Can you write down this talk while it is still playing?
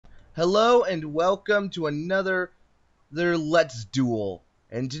Hello and welcome to another Let's Duel.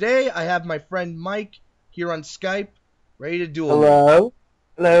 And today I have my friend Mike here on Skype, ready to duel me. Hello?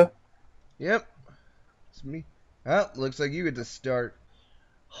 Hello? Yep, it's me. Oh, looks like you get to start.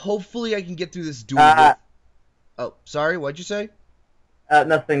 Hopefully I can get through this duel Uh, with... Oh, sorry, what'd you say?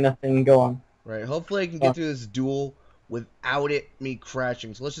 nothing, go on. Right, hopefully I can Go get on. through this duel without me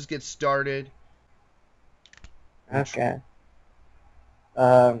crashing. So let's just get started. Okay.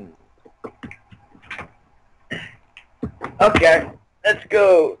 Um, okay. Let's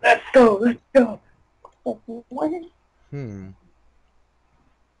go. Let's go. Let's go. Hmm.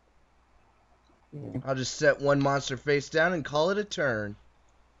 I'll just set one monster face down and call it a turn.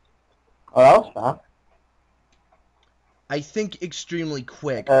 Oh, that was fast. I think extremely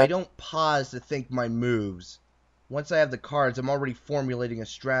quick. I Uh, don't pause to think my moves. Once I have the cards, I'm already formulating a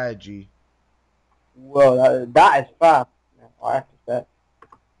strategy. whoa, that is fast. I have to say.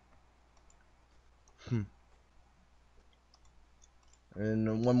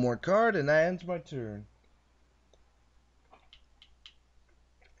 And one more card, and that ends my turn.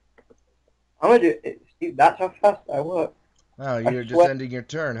 I'm gonna do it. See, that's how fast I work. Oh, I you're just swear. ending your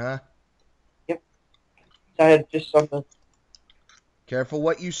turn, huh? Yep. I had just something. Careful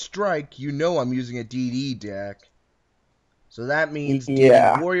what you strike. You know I'm using a DD deck. So that means DD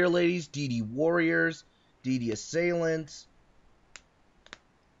Yeah. Warrior Ladies, DD Warriors, DD Assailants.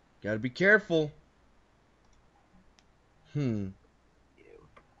 Gotta be careful.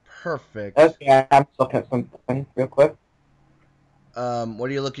 Perfect. Okay, I'm just looking at something real quick. What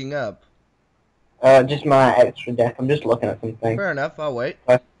are you looking up? Just my extra deck. I'm just looking at something. Fair enough, I'll wait.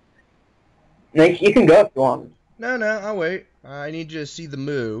 You can go if you want. No, I'll wait. I need you to see the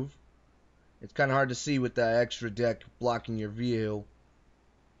move. It's kind of hard to see with that extra deck blocking your view.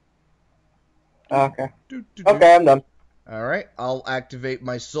 Okay. Do, do, do. Okay, I'm done. Alright, I'll activate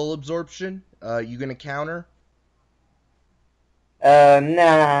my soul absorption. You gonna counter?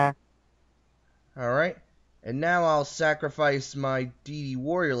 Nah. Alright. And now I'll sacrifice my DD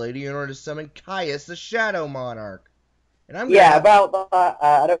Warrior Lady in order to summon Caius, the Shadow Monarch. And I'm gonna Yeah, have... about that,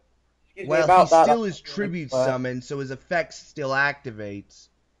 I don't, excuse me, Well, he about that, still is that's really tribute summoned, so his effect still activates.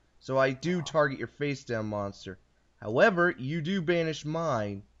 So I do target your face down monster. However, you do banish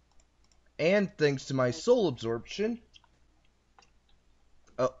mine. And thanks to my soul absorption...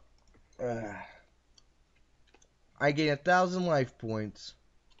 Oh, I gain 1,000 life points.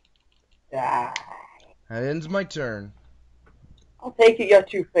 Ah, That ends my turn. I'll take it your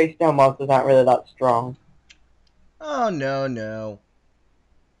two face down monsters aren't really that strong. Oh, no.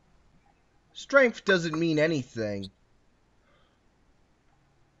 Strength doesn't mean anything.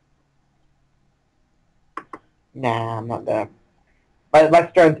 Nah, I'm not there. My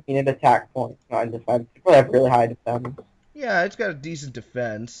strength being in attack points, not in defense. You probably have really high defense. Yeah, it's got a decent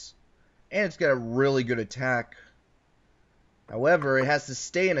defense. And it's got a really good attack. However, it has to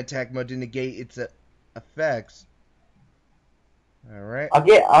stay in attack mode to negate its effects. Alright. I'm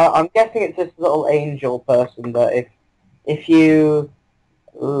guessing it's this little angel person that if you,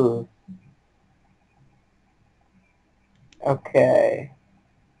 ooh, okay.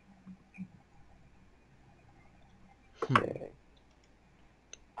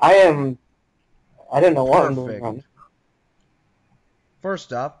 I don't know what I'm doing Perfect. wrong.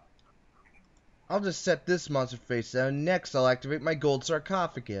 First off, I'll just set this monster face down. Next, I'll activate my gold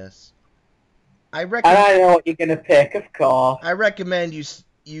sarcophagus. I And I know what you're gonna pick, of course. recommend you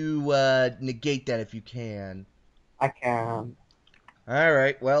negate that if you can. I can.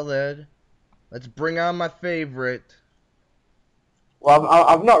 Alright, well then. Let's bring on my favorite. Well,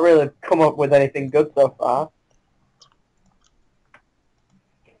 I've not really come up with anything good so far.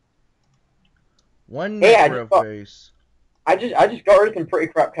 One Hey, Necroface. I just got rid of some pretty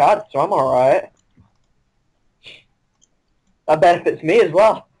crap cards, so I'm alright. That benefits me as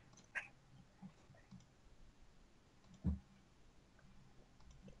well.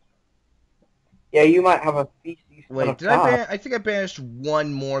 Yeah, you might have a feces ton Wait, of did I cards. I think I banished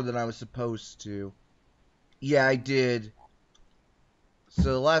one more than I was supposed to. Yeah, I did.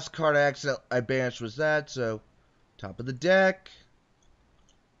 So the last card I banished was that, so top of the deck.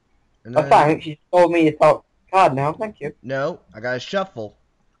 And Oh, then thanks. You told me your top card now. Thank you. no, I gotta shuffle.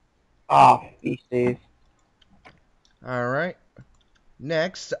 Ah, feces. Alright.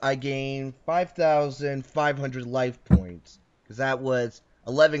 Next, I gain 5,500 life points. Because that was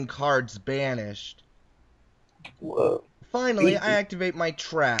 11 cards banished. Whoa. Finally, I Feces. activate my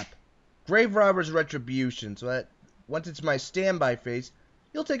trap. Grave Robber's Retribution. So that once it's my standby phase,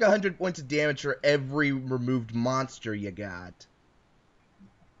 you'll take 100 points of damage for every removed monster you got.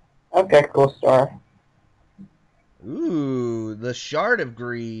 Okay, cool story. Ooh, the Shard of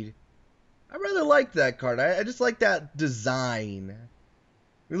Greed. I rather like that card. I just like that design.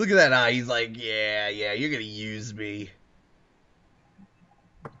 Look at that eye. He's like, yeah, you're gonna use me.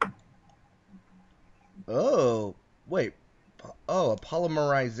 Oh, wait. Oh, a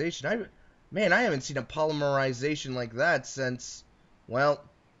polymerization. Man, I haven't seen a polymerization like that since, well,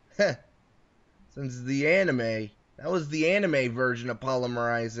 since the anime. That was the anime version of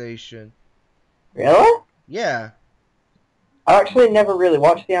polymerization. Really? Yeah. I actually never really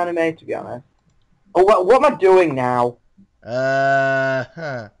watched the anime, to be honest. Oh, what am I doing now? Huh.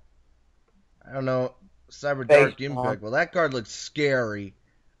 I don't know. Cyber Face Dark palm. Impact. Well, that card looks scary.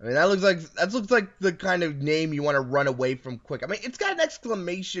 I mean, that looks like the kind of name you want to run away from quick. I mean, it's got an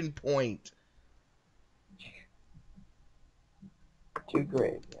exclamation point. Too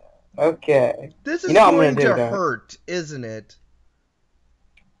great. Yeah. Okay. This You is know what I'm going gonna do, to don't hurt, isn't it?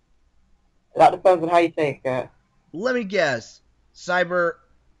 That depends on how you take it. Let me guess. Cyber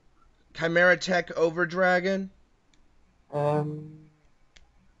Chimera Tech Overdragon? Um.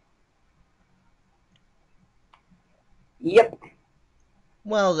 Yep.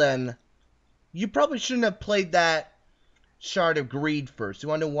 Well then, you probably shouldn't have played that Shard of Greed first. You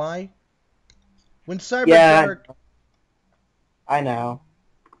wanna know why? When Cyber Yeah, Dark... I know.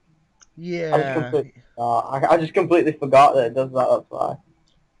 I just Yeah. completely forgot. I just completely forgot that it does that. That's why.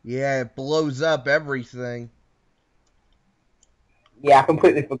 Yeah, it blows up everything. Yeah, I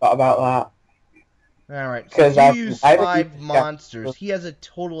completely forgot about Alright, since because you I use haven't used 5 this guy. monsters, he has a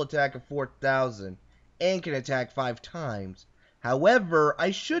total attack of 4,000 and can attack 5 times. However,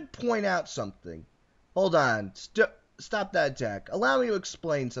 I should point out something. Hold on. Stop that attack. Allow me to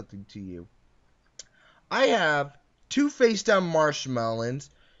explain something to you. I have 2 face down marshmallows,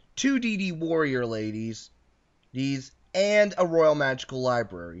 2 DD warrior ladies, and a royal magical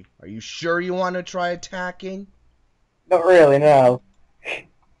library. Are you sure you want to try attacking? Not really, no.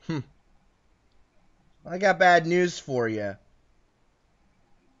 I got bad news for you.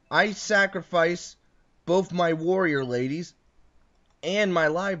 I sacrifice both my warrior ladies and my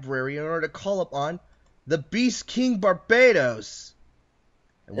library in order to call upon the Beast King Barbados.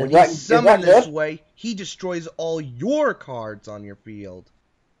 And when he's Is that summoned this good? way, he destroys all your cards on your field.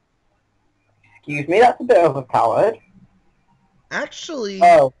 Excuse me, that's a bit overpowered. Actually,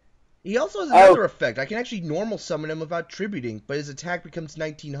 Oh, he also has oh, another effect. I can actually normal summon him without tributing, but his attack becomes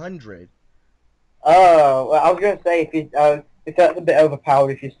 1900. oh. Well, I was gonna say if that's a bit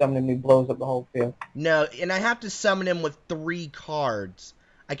overpowered if you summon him, he blows up the whole field. No, and I have to summon him with 3 cards.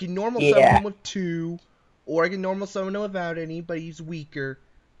 I can normal summon Yeah. him with 2, or I can normal summon him without any, but he's weaker.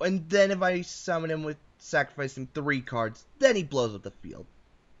 And then if I summon him with sacrificing 3 cards, then he blows up the field.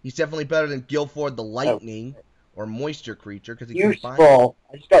 He's definitely better than Guilford the Oh, Lightning, or Moisture Creature, because he combines. useful.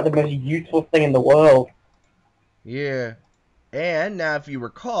 I just got the most useful thing in the world. Yeah. And now if you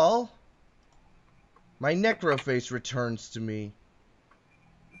recall, my Necroface returns to me.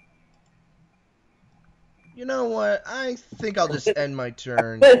 You know what? I think I'll just end my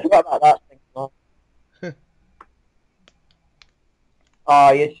turn. I forgot about that thing.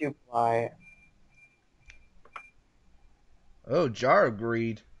 Oh, yes, you fly. Oh, Jar of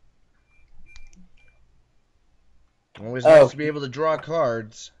Greed. Always Oh, nice to be able to draw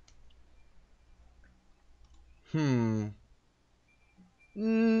cards. Nah,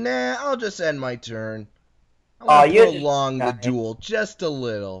 I'll just end my turn. I oh, want to you're just prolong the nice. duel just a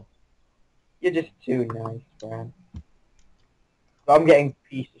little. You're just too nice, Bren. I'm getting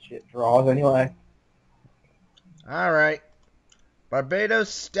piece of shit draws anyway. Alright. Barbados,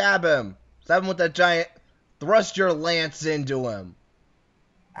 stab him. Stab him with that giant... Thrust your lance into him.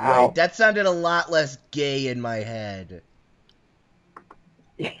 Wait, Ow. that sounded a lot less gay in my head.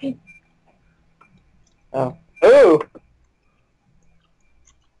 Oh. Ooh.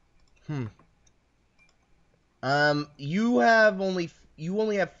 You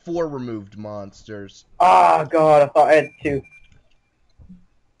only have 4 removed monsters. Oh, God, I thought I had 2.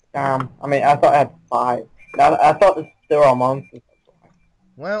 Damn. I mean, I thought I had 5. I thought they were all monsters.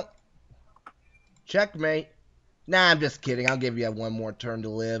 Well, checkmate. Nah, I'm just kidding. I'll give you 1 more turn to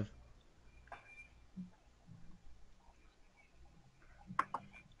live.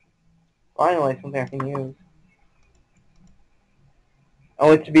 Finally, something I can use.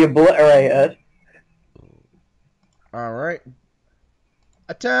 Only to be obliterated. Alright.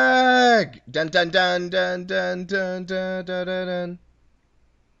 Attack! Dun dun dun dun dun dun dun dun dun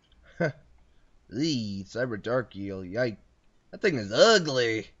dun. Eee, Cyber Dark Eel, yike. That thing is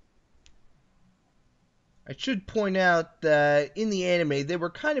ugly. I should point out that in the anime, they were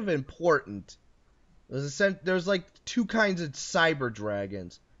kind of important. There's like 2 kinds of cyber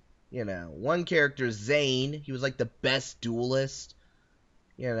dragons. You know, one character, Zane, he was like the best duelist.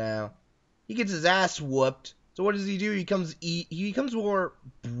 You know, he gets his ass whooped. So what does he do? He becomes more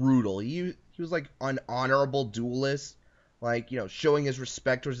brutal. He was like an honorable duelist, like, showing his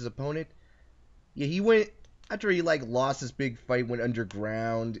respect towards his opponent. Yeah, he went after he like lost this big fight, went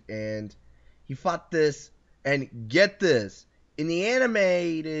underground, and he fought this. And get this, in the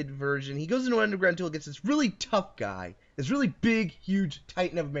animated version, he goes into an underground until he gets this really tough guy, this really big, huge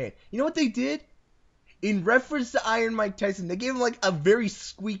titan of a man. You know what they did? In reference to Iron Mike Tyson, they gave him like a very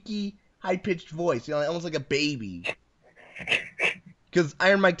squeaky, high-pitched voice, almost like a baby. Because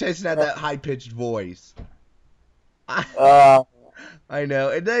Iron Mike Tyson had that high-pitched voice. I know.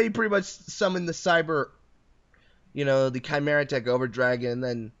 And then he pretty much summoned the the Chimera Tech Over Dragon, and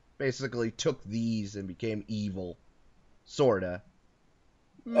then basically took these and became evil. Sorta.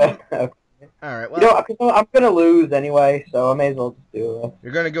 Okay. Alright, well. I'm going to lose anyway, so I may as well just do it.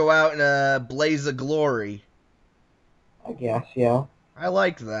 You're going to go out in a blaze of glory. I guess, yeah. I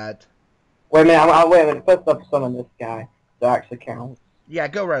like that. Wait a minute, wait a minute. First up, summon this guy. That actually counts. Yeah,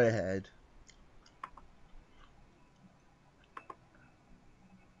 go right ahead.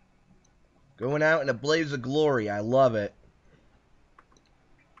 Going out in a blaze of glory. I love it.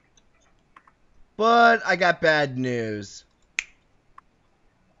 But I got bad news.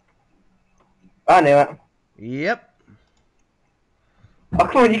 I knew it. Yep. Oh,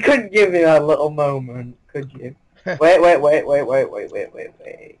 come on, you couldn't give me that little moment, could you? Wait.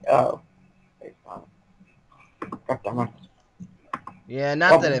 Oh. Wait, God damn it. Yeah,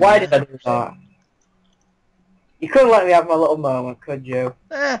 not that it Why matters. did I do that? You couldn't let me have my little moment, could you?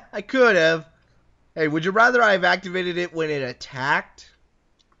 I could have. Hey, would you rather I have activated it when it attacked?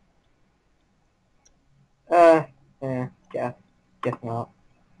 Yeah, guess not.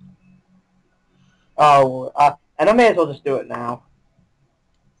 Oh, and I may as well just do it now.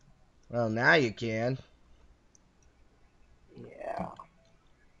 Well, now you can. Yeah.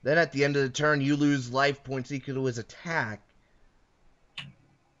 Then at the end of the turn, you lose life points equal to his attack.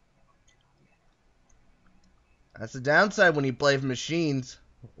 That's the downside when you play with machines.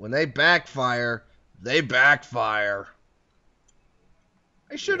 When they backfire, they backfire.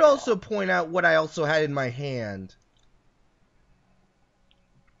 I should also point out what I also had in my hand.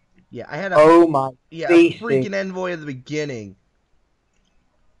 Yeah, I had a a freaking envoy at the beginning.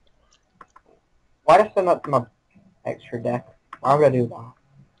 Why did I send that to my extra deck? Why am I gonna do that?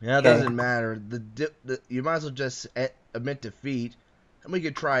 Yeah, it doesn't matter. You might as well just admit defeat, and we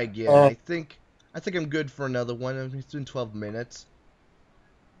could try again. I think I'm good for another one. It's been 12 minutes.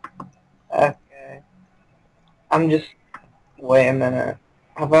 Okay. I'm just. Wait a minute.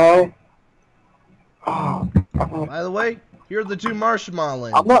 Have I? Oh. By the way, here are the two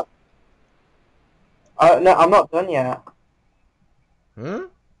marshmallows. I'm not. No, I'm not done yet. Huh?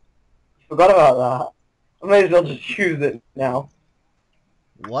 Forgot about that. I may as well just choose it now.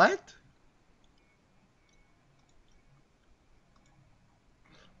 What?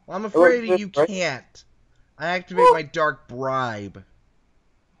 Well, I'm afraid you can't. I activate my dark bribe.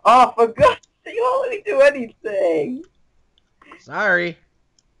 Oh, for God's sake, you won't let me do anything. Sorry.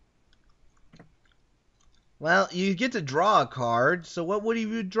 Well, you get to draw a card, so what would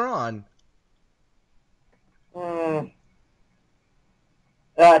you have drawn?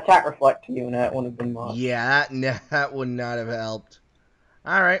 Attack reflect unit would have been much. Yeah, that would not have helped.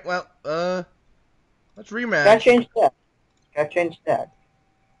 Alright, well, let's rematch. Can I change deck?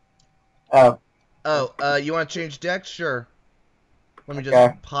 Oh. Oh, you want to change decks? Sure. Let me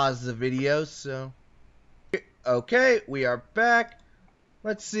just pause the video, so. Okay, we are back.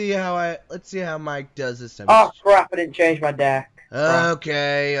 Let's see how Mike does this time. Oh crap, I didn't change my deck.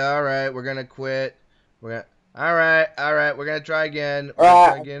 Okay, alright, we're gonna quit. Alright, we're gonna try again.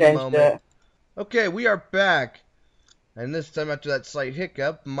 Alright, in a moment. Okay, we are back. And this time, after that slight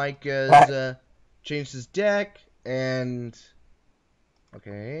hiccup, Mike has changed his deck, and...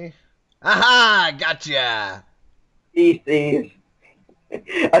 Okay. Aha! Gotcha! Easy.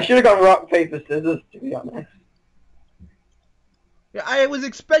 I should have gone rock, paper, scissors, to be honest. Yeah, I was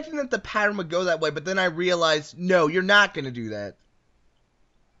expecting that the pattern would go that way, but then I realized, no, you're not going to do that.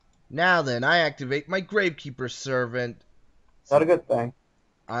 Now then, I activate my Gravekeeper Servant. Not a good thing.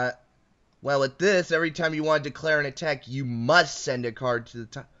 Well, with this, every time you want to declare an attack, you must send a card to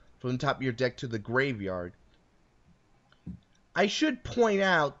the from the top of your deck to the graveyard. I should point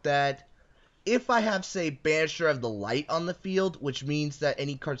out that if I have, say, Banisher of the Light on the field, which means that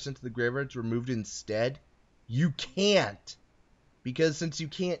any card sent to the graveyard is removed instead, you can't. Because since you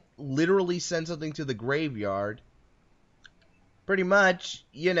can't literally send something to the graveyard, pretty much,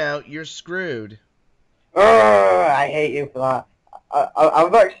 you're screwed. I hate you for that.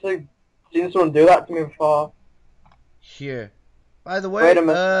 I've actually seen someone do that to me before. Here. By the Wait way, a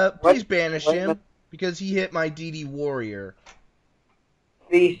minute. please banish Wait a minute. him because he hit my DD warrior.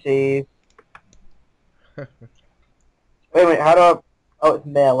 Species. Wait a minute, how do I... Oh, it's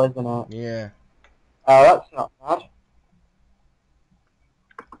male, isn't it? Yeah. Oh, that's not bad.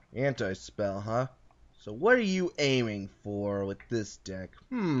 Anti-spell, huh? So what are you aiming for with this deck?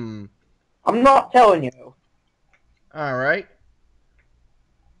 I'm not telling you. Alright.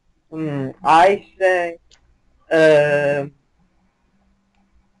 I say...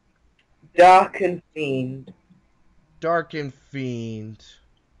 Darken Fiend. Darken Fiend.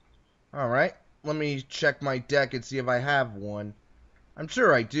 Alright. Let me check my deck and see if I have one. I'm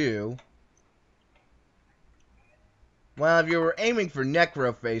sure I do. Well, if you were aiming for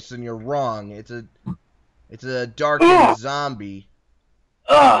Necroface, then you're wrong. It's a darkened zombie.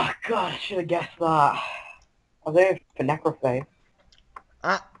 Oh, God, I should have guessed that. I was aiming for Necroface.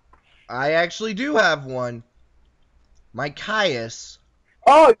 I actually do have one. My Caius.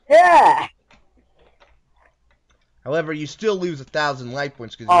 Oh, yeah! However, you still lose 1,000 life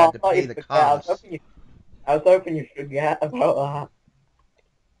points because you Oh, had I to thought pay you the forgot. cost. I was hoping you forget about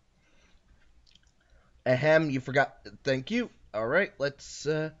Ahem, you forgot. Thank you. Alright, let's,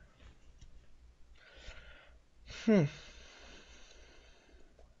 that.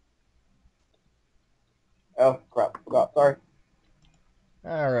 Oh, crap, forgot, sorry.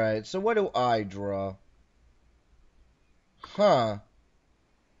 Alright, so what do I draw? Huh.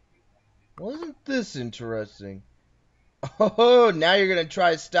 Well, isn't this interesting? Oh, now you're gonna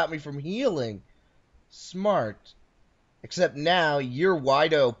try to stop me from healing. Smart. Except now, you're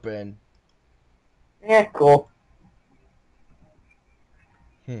wide open. Yeah, cool.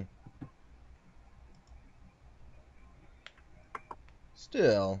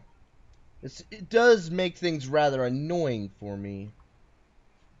 Still, it does make things rather annoying for me.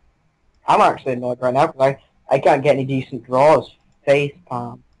 I'm actually annoyed right now because I can't get any decent draws. Face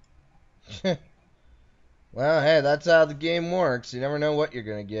palm. Well, hey, that's how the game works. You never know what you're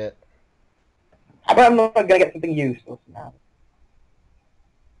gonna get. I bet I'm not going to get something useless now.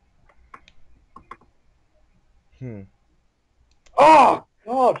 Oh,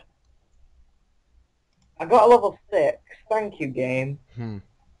 God. I got a level 6. Thank you, game.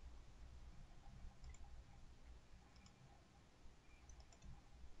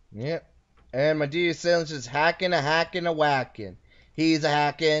 Yep. And my dear Silence is hacking, a hacking, a whacking. He's a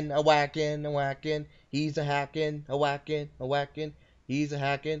hacking, a whacking, a whacking. He's a hacking, a whacking, a whacking. He's a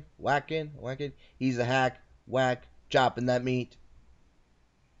hacking, whacking, whacking. He's a hack, whack, chopping that meat.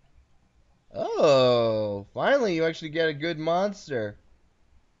 Oh, finally you actually get a good monster.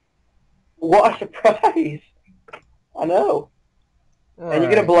 What a surprise. I know. Right. And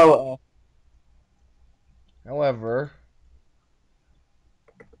you're going to blow it up. However,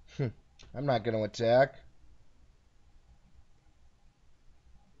 I'm not going to attack.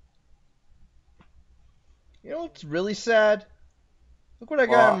 You know what's really sad? Look what I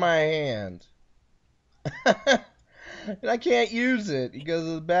got in my hand. And I can't use it because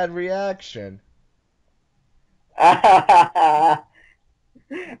of the bad reaction. That's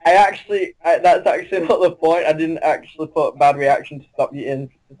actually not the point. I didn't actually put bad reaction to stop you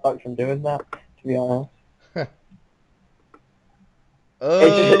from doing that, to be honest.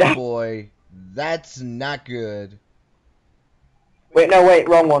 Oh boy, that's not good. Wait, no, wait,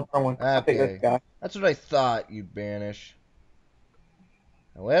 wrong one. I picked this Okay, guy. that's what I thought, you banish.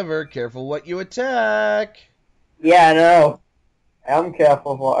 However, careful what you attack. Yeah, I know. I'm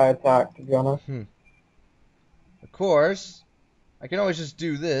careful of what I attack, to be honest. Of course, I can always just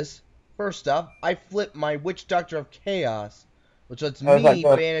do this. First off, I flip my Witch Doctor of Chaos, which lets How's that me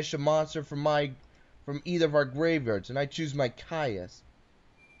good? banish a monster from either of our graveyards, and I choose my Caius.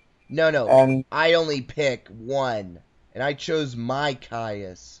 No, And I only pick one, and I chose my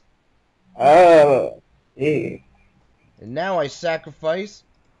Caius. oh, yeah. And now I sacrifice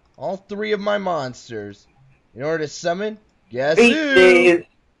all 3 of my monsters in order to summon, guess who? Beasties.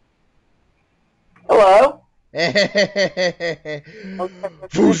 Hello.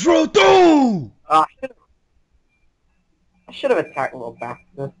 Fusroto! I should have attacked a little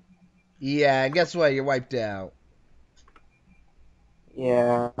bastard. Yeah, and guess what? You're wiped out.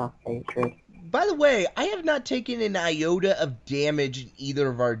 Yeah, hatred. By the way, I have not taken an iota of damage in either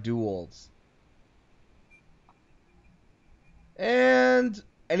of our duels. And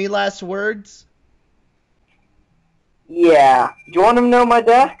any last words? Yeah. Do you want to know my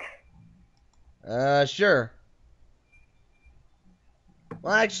deck? Sure.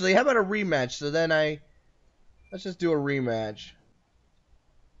 Well, actually, how about a rematch? So then let's just do a rematch.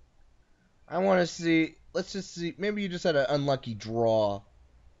 I want to see. Let's just see. Maybe you just had an unlucky draw.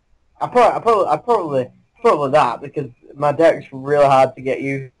 I probably that because my deck's really hard to get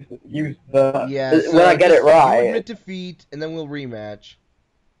used the Yeah, when I so get it just you right. admit defeat, and then we'll rematch.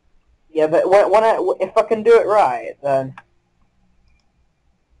 Yeah, but if I can do it right, then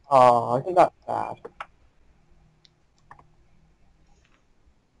oh, isn't that bad?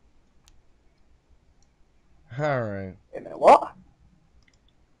 Alright. Wait a minute, what?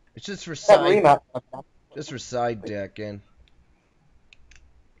 It's just for That side rematch. decking.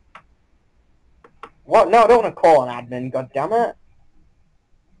 What? No, I don't want to call an admin. God damn it.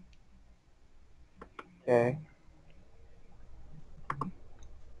 Okay.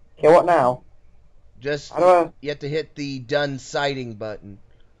 Okay, what now? Just How do I? you have to hit the done siding button.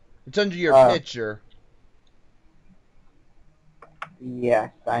 It's under your Uh, picture.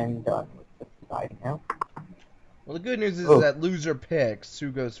 yes, I'm done with the side now. Well, the good news is Oh, that loser picks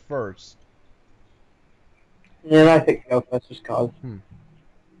who goes first. yeah, I think go first just cause.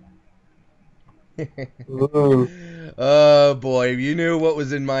 Ooh. Oh boy, if you knew what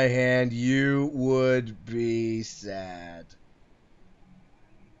was in my hand, you would be sad.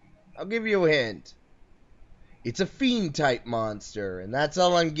 I'll give you a hint. It's a fiend type monster, and that's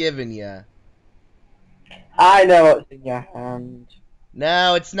all I'm giving you. I know what's in your hand.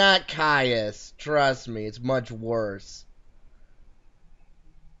 No, it's not Caius. Trust me, it's much worse.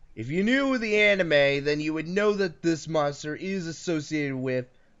 If you knew the anime, then you would know that this monster is associated with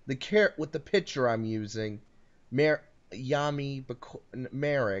the picture I'm using, Yami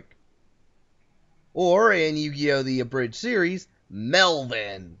Merrick, or in Yu-Gi-Oh! The Abridged series,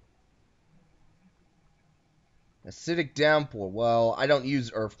 Melvin. Acidic Downpour. Well, I don't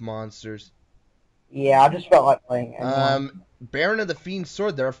use Earth monsters. Yeah, I just felt like playing it anyway. Baron of the Fiend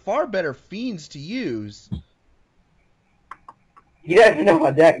Sword. There are far better fiends to use. You don't even know my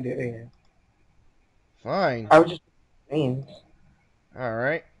deck, do you? Fine. I was just means.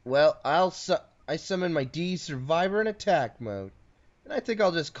 Alright. Well, I summon my D Survivor in attack mode. And I think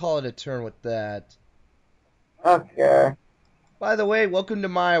I'll just call it a turn with that. Okay. By the way, welcome to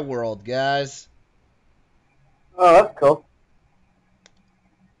my world, guys. Oh, that's cool.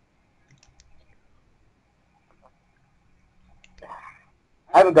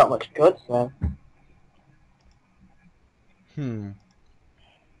 I haven't got much good, so.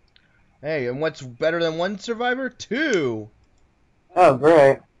 Hey, and what's better than one survivor? Two. Oh,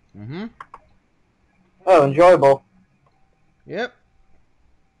 great. Mm-hmm. Oh, enjoyable. Yep.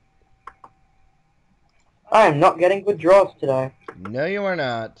 I am not getting good draws today. No, you are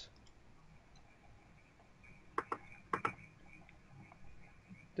not.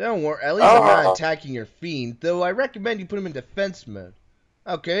 Don't worry. At least I'm not Oh, attacking your fiend, though I recommend you put him in defense mode.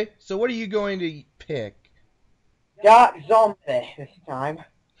 Okay, so what are you going to pick? Dark Zombie this time.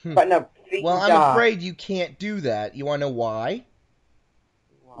 Hmm. But no, Well, Fiend I'm Dark. afraid you can't do that. You want to know why?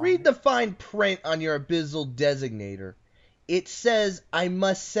 Why? Read the fine print on your abyssal designator. It says I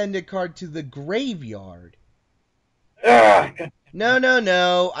must send a card to the graveyard. Ugh. No, no,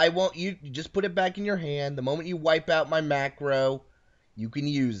 no. I won't. You just put it back in your hand. The moment you wipe out my macro, you can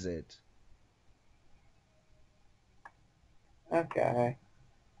use it. Okay.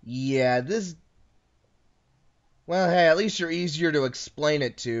 Yeah, this. Well, hey, at least you're easier to explain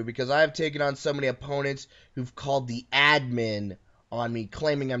it to because I've taken on so many opponents who've called the admin on me,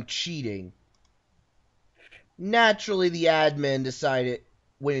 claiming I'm cheating. Naturally, the admin decided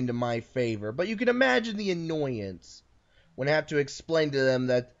went into my favor, but you can imagine the annoyance when I have to explain to them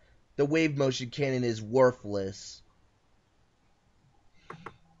that the wave motion cannon is worthless.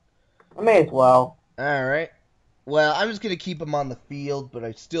 I may as well. Alright. Well, I'm just going to keep him on the field, but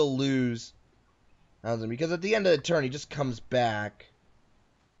I still lose. Because at the end of the turn, he just comes back.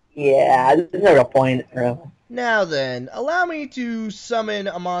 Yeah, there's no real point, really. Now then, allow me to summon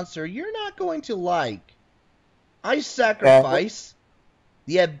a monster you're not going to like. I Okay. sacrifice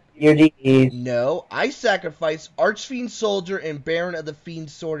Your DEs. No, I sacrifice Archfiend Soldier and Baron of the Fiend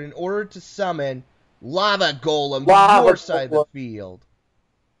Sword in order to summon Lava Golem to your Lava side of the Golem. field.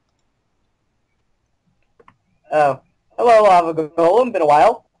 Oh. Hello, Lava Golem. Been a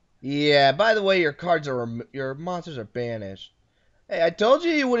while. Yeah, by the way, your monsters are banished. Hey, I told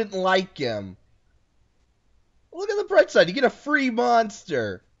you wouldn't like him. Look at the bright side, you get a free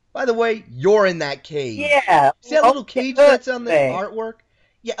monster. By the way, you're in that cage. Yeah. See that Oh, little it cage hurt that's on the me. artwork?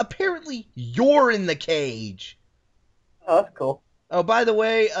 Yeah, apparently you're in the cage. Oh, that's cool. Oh, by the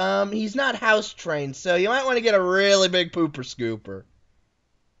way, he's not house trained, so you might want to get a really big pooper scooper,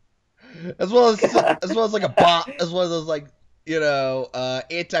 as well as like a bot, as well as those like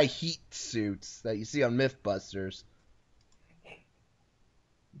anti-heat suits that you see on MythBusters.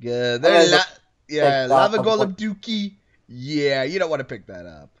 Yeah, I may as well take yeah, that. Lava Golem Dookie. Yeah, you don't want to pick that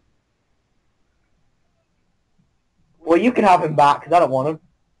up. Well, you can have him back, because I don't want him.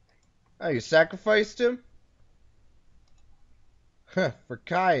 Oh, you sacrificed him? Huh, for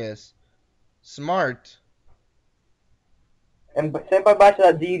Caius. Smart. And say bye-bye to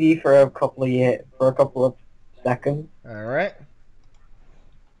that DD for a couple of seconds. Alright.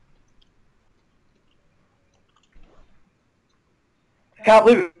 Can't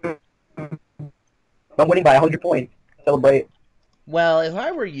believe it. I'm winning by 100 points. Celebrate. Well, if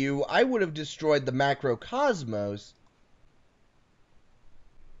I were you, I would have destroyed the macrocosmos.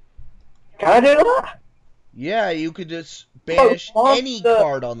 Can I do that? Yeah, you could just banish any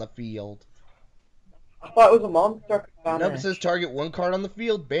card on the field. I thought it was a monster. Nope, it says target one card on the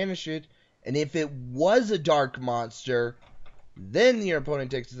field, banish it. And if it was a dark monster, then your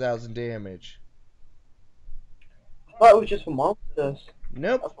opponent takes 1,000 damage. I thought it was just for monsters.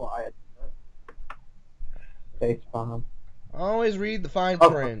 Nope. That's why I had face bomb. Always read the fine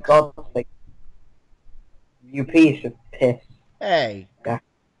Oh, print. for God's sake. You piece of piss. Hey. Yeah.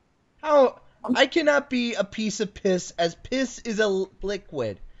 How... I cannot be a piece of piss, as piss is a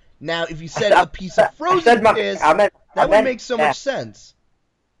liquid. Now, if you said a piece of frozen piss, that would make so much sense.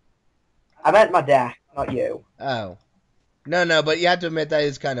 I meant my dad, not you. Oh. No, but you have to admit that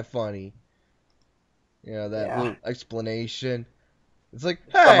is kind of funny. You know, that little explanation. It's like,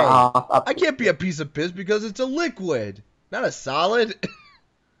 hey, I can't be a piece of piss because it's a liquid, not a solid.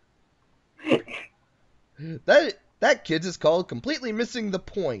 That kid's is called completely missing the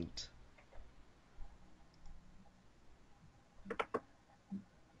point.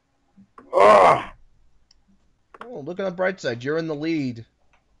 Ugh. Oh, look on the bright side. You're in the lead.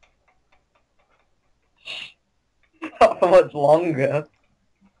 Not for much longer.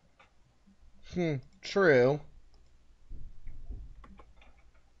 True.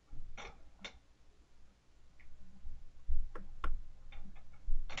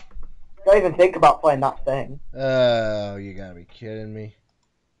 Don't even think about playing that thing. Oh, you gotta be kidding me.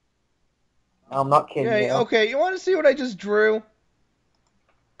 I'm not kidding you. Okay, you want to see what I just drew?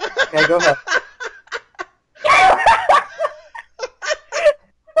 Okay, go ahead.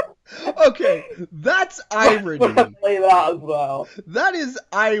 Okay, that's irony. I'm gonna play that as well. That is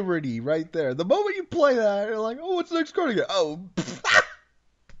irony right there. The moment you play that, you're like, oh, what's the next card again? Oh.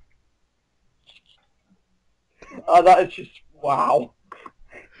 That is just, wow.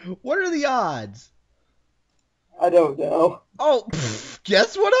 What are the odds? I don't know. Oh,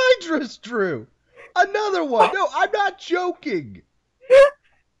 guess what I just drew? Another one. No, I'm not joking.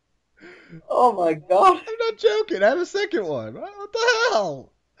 Oh my god. I'm not joking. I have a second one. What the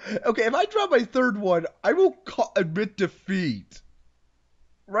hell? Okay, if I draw my third one, I will admit defeat.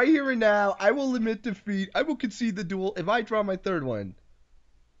 Right here and now, I will admit defeat. I will concede the duel if I draw my third one.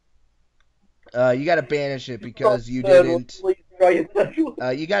 You gotta banish it because you didn't.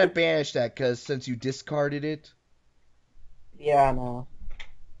 You gotta banish that because since you discarded it. Yeah, I know.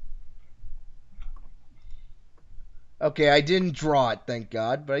 Okay, I didn't draw it, thank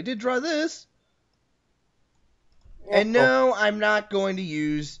God, but I did draw this. And no, I'm not going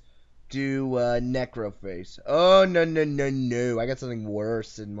to do Necroface. Oh, no. I got something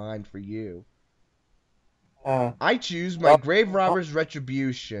worse in mind for you. I choose my Grave Robber's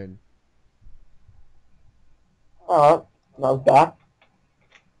Retribution. Oh, not bad.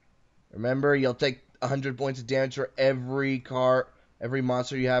 Remember, you'll take 100 points of damage for every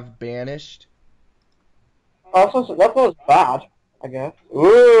monster you have banished. Oh, that was bad, I guess. Ooh.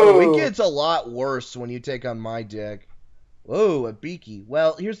 Oh, it gets a lot worse when you take on my deck. Whoa, a Beaky.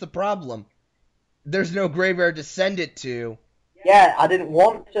 Well, here's the problem. There's no graveyard to send it to. Yeah, I didn't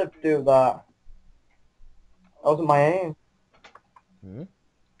want to do that. That wasn't my aim.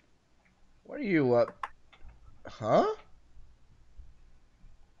 What are you, Huh?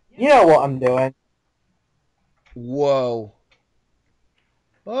 You know what I'm doing. Whoa.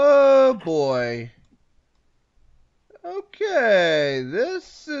 Oh, boy. Okay,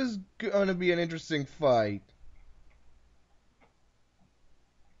 this is going to be an interesting fight.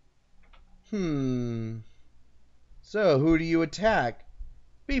 So, who do you attack?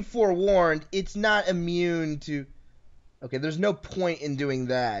 Be forewarned, it's not immune to... Okay, there's no point in doing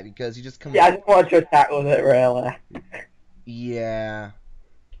that, because you just come... Yeah, I just wanted to attack with it, really. Yeah.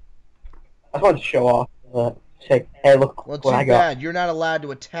 I just wanted to show off. Say, hey, look well, what I got. Well, too bad. You're not allowed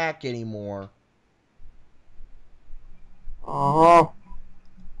to attack anymore. Oh.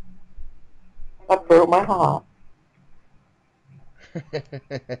 That broke my heart.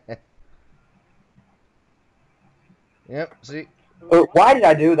 Yep, see? Why did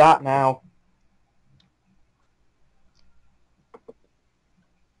I do that now?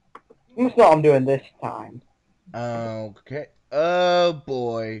 That's what I'm doing this time. Okay. Oh,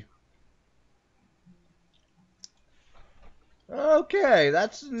 boy. Okay,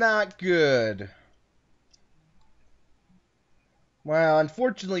 that's not good. Well,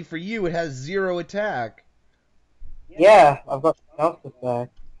 unfortunately for you, it has 0 attack. Yeah, I've got something else to say.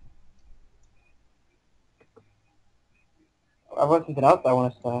 I've got something else I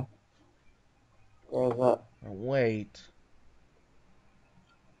want to say. Where is it? Oh, wait.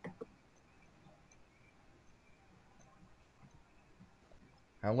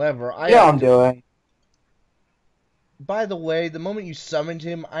 However, I You know what have I'm to... doing. By the way, the moment you summoned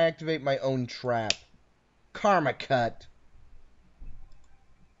him, I activate my own trap. Karma cut.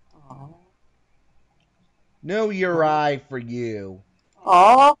 Aww. No Uri for you.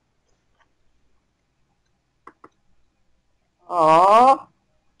 Aww. Aww.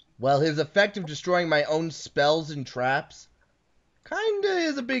 Well, his effect of destroying my own spells and traps kinda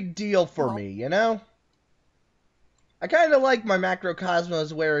is a big deal for me, you know? I kinda like my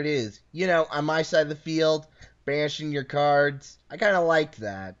macrocosmos where it is. You know, on my side of the field, banishing your cards. I kinda like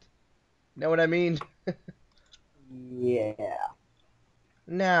that. Know what I mean? Yeah.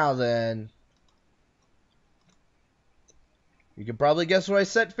 Now then. You can probably guess what I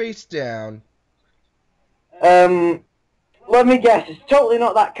set face down. Let me guess. It's totally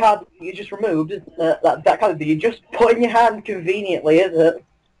not that card that you just removed, is it? That card that you just put in your hand conveniently, is it?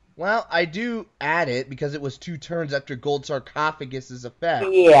 Well, I do add it because it was 2 turns after Gold Sarcophagus' effect.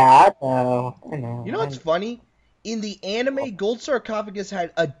 Yeah, I know. I You know know. what's funny? In the anime, Gold Sarcophagus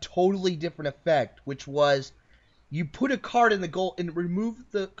had a totally different effect, which was you put a card in the gold and remove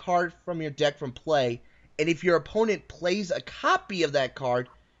the card from your deck from play, and if your opponent plays a copy of that card,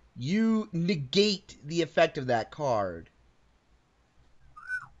 you negate the effect of that card.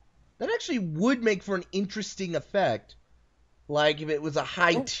 That actually would make for an interesting effect, like if it was a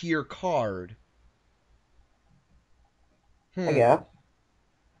high tier card. I guess.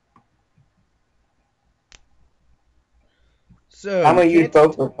 So I'm you gonna use can't.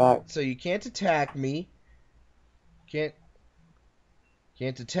 both effects. So you can't attack me. Can't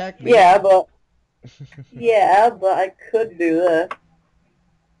attack me. Yeah, but I could do this.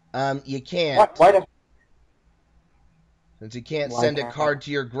 You can't. Why the? Since you can't Why send a can't I? card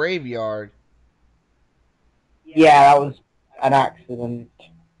to your graveyard. Yeah, that was an accident.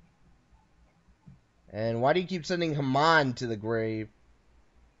 And why do you keep sending Haman to the grave?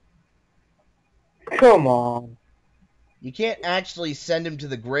 Come on. You can't actually send him to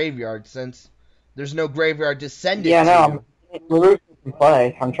the graveyard since there's no graveyard to send it Yeah, no, to. I'm removing him from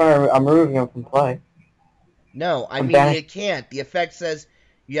play. I'm removing him from play. No, I I'm mean banishing. you can't. The effect says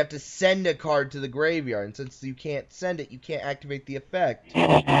you have to send a card to the graveyard, and since you can't send it, you can't activate the effect.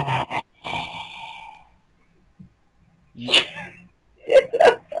 You...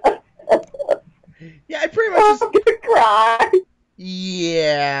 Yeah, I pretty much I'm just... gonna cry.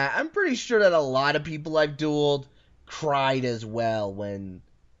 Yeah, I'm pretty sure that a lot of people I've dueled cried as well when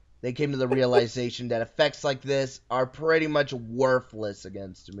they came to the realization that effects like this are pretty much worthless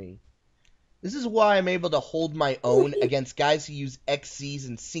against me. This is why I'm able to hold my own against guys who use XCs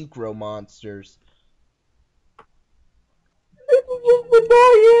and Synchro monsters. This is just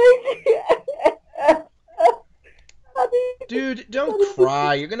annoying. Dude, don't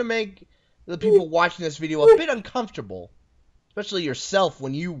cry. You're gonna make the people watching this video a bit uncomfortable. Especially yourself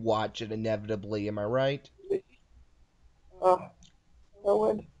when you watch it inevitably, am I right? Oh,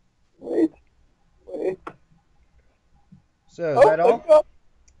 no, wait. So, is Oh that my all? god.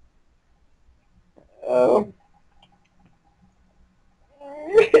 Oh.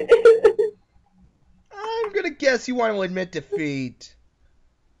 I'm gonna guess you want to admit defeat.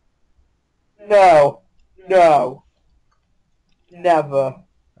 No. No. Never.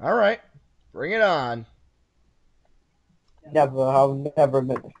 Alright, bring it on. Never. I'll never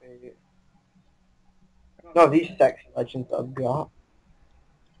admit defeat. No, these sex legends I've got.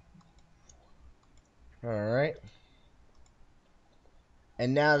 Alright.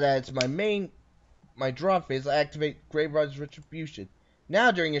 And now that it's my draw phase, I activate Graveyard's Retribution.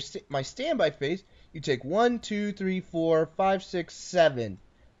 Now, during my standby phase, you take 1, 2, 3, 4, 5, 6, 7.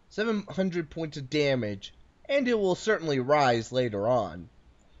 700 points of damage. And it will certainly rise later on.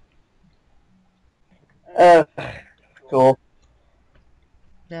 Cool.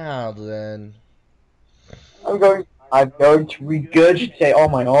 Now then. I'm going to regurgitate all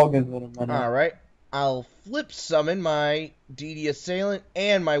my organs in a minute. Alright. I'll flip summon my DD Assailant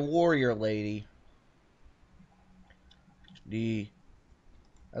and my Warrior Lady.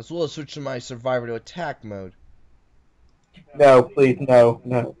 As well as switch to my Survivor to attack mode. No, please,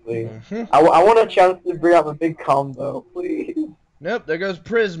 no, please. I want a chance to bring up a big combo, please. Nope, there goes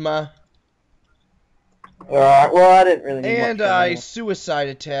Prisma. Alright, well, I didn't really need And much I anyway. suicide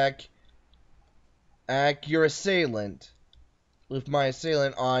attack your assailant. with my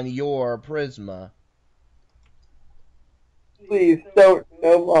assailant on your Prisma. Please, don't.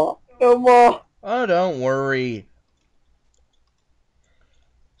 No more. No more. Oh, don't worry.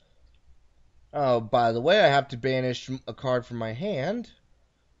 Oh, by the way, I have to banish a card from my hand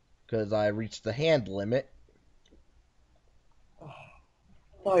because I reached the hand limit.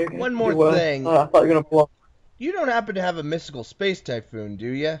 Oh, you're gonna One do more worse. thing. Oh, I thought you were gonna block. You don't happen to have a mystical space typhoon, do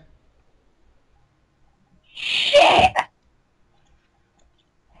you? Shit!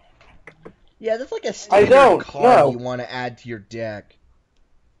 Yeah, that's like a I standard don't. card No. you want to add to your deck.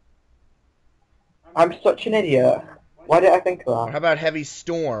 I'm such an idiot. Why did I think Or of how about Heavy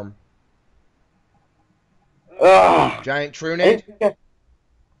Storm? that? Ugh. Giant Trunade?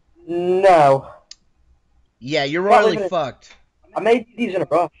 No. Yeah, you're Not royally living it. fucked. I made these in a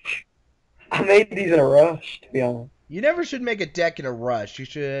rush. I made these in a rush, to be honest. You never should make a deck in a rush. You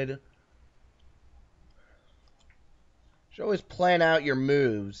should always plan out your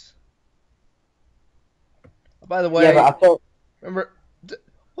moves. Oh, by the way, Yeah, but I thought. remember...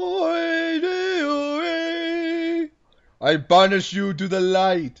 I banish you to the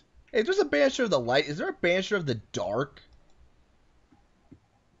light. Hey, there's a banisher of the light. Is there a banisher of the dark?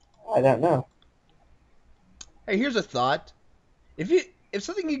 I don't know. Hey, here's a thought. If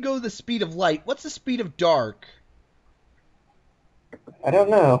something can go the speed of light, what's the speed of dark? I don't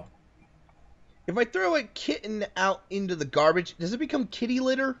know. If I throw a kitten out into the garbage, does it become kitty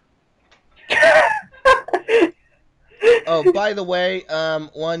litter? Oh, by the way,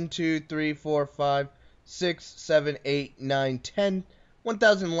 1, 2, 3, 4, 5, 6, 7, 8, 9, 10,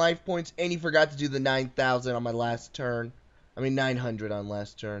 1,000 life points, and you forgot to do the 9,000 on my last turn. I mean, 900 on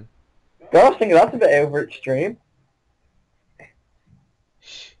last turn. I was thinking that's a bit over extreme.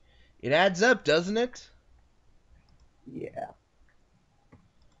 It adds up, doesn't it? Yeah.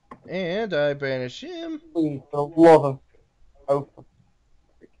 And I banish him. Please, for the love of... Oh.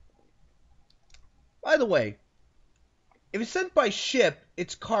 By the way, if it's sent by ship,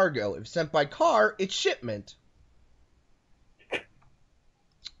 it's cargo. If it's sent by car, it's shipment.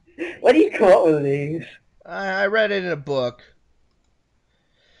 Where do you come up with these? I read it in a book.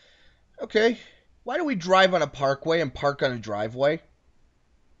 Okay. Why do we drive on a parkway and park on a driveway?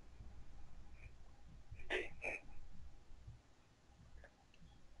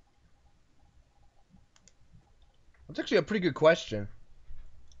 That's actually a pretty good question.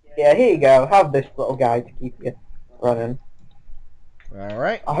 Yeah, here you go. Have this little guy to keep you running.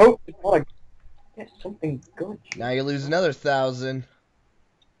 Alright. I hope it's not get something good. Now you lose another 1,000.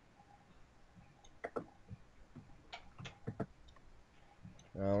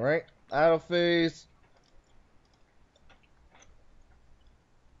 Alright. Auto phase.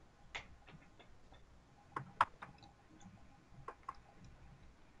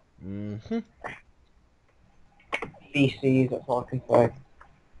 Mm-hmm. feces, that's all I can say.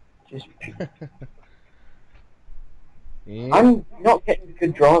 Just, Yeah. I'm not getting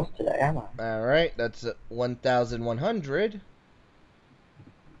good draws today, am I? Alright, that's 1,100.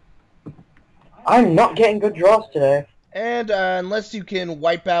 I'm not getting good draws today. And unless you can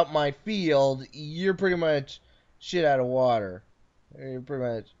wipe out my field, you're pretty much shit out of water. You're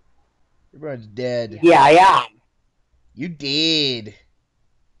pretty much dead. Yeah, I am. You did.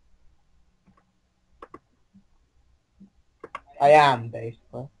 I am,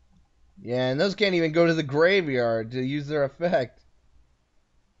 basically. Yeah, and those can't even go to the graveyard to use their effect.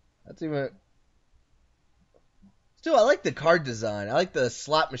 That's even... Still, I like the card design. I like the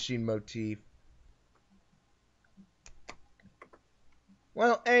slot machine motif.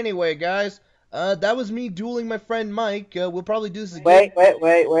 Well, anyway, guys, that was me dueling my friend Mike. We'll probably do this again.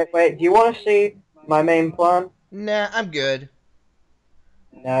 Wait. Do you want to see my main plan? Nah, I'm good.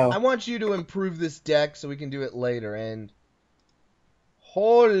 No. I want you to improve this deck so we can do it later, and...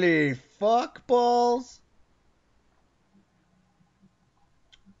 Holy fuck balls!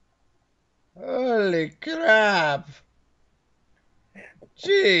 Holy crap!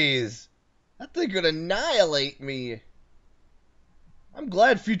 Jeez! That thing could annihilate me! I'm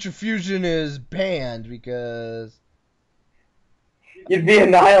glad Future Fusion is banned, because... You'd be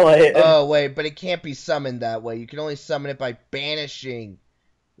annihilated. Oh, wait, but it can't be summoned that way. You can only summon it by banishing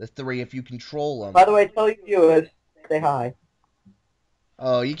the 3 if you control them. By the way, tell your viewers, say hi.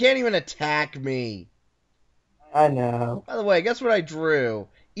 Oh, you can't even attack me! I know. By the way, guess what I drew?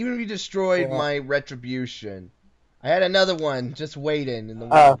 Even if you destroyed Yeah. my retribution. I had another one just waiting in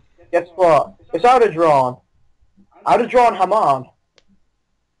the Guess what? It's I would have drawn. I would have drawn Haman.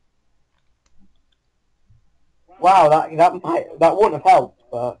 Wow, that wouldn't have helped,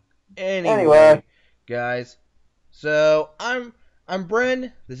 but Anyway, guys. So I'm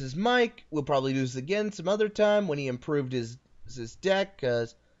Bren. This is Mike. We'll probably do this again some other time when he improved his this deck,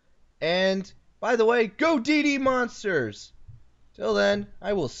 and by the way, go DD Monsters! Till then,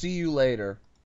 I will see you later.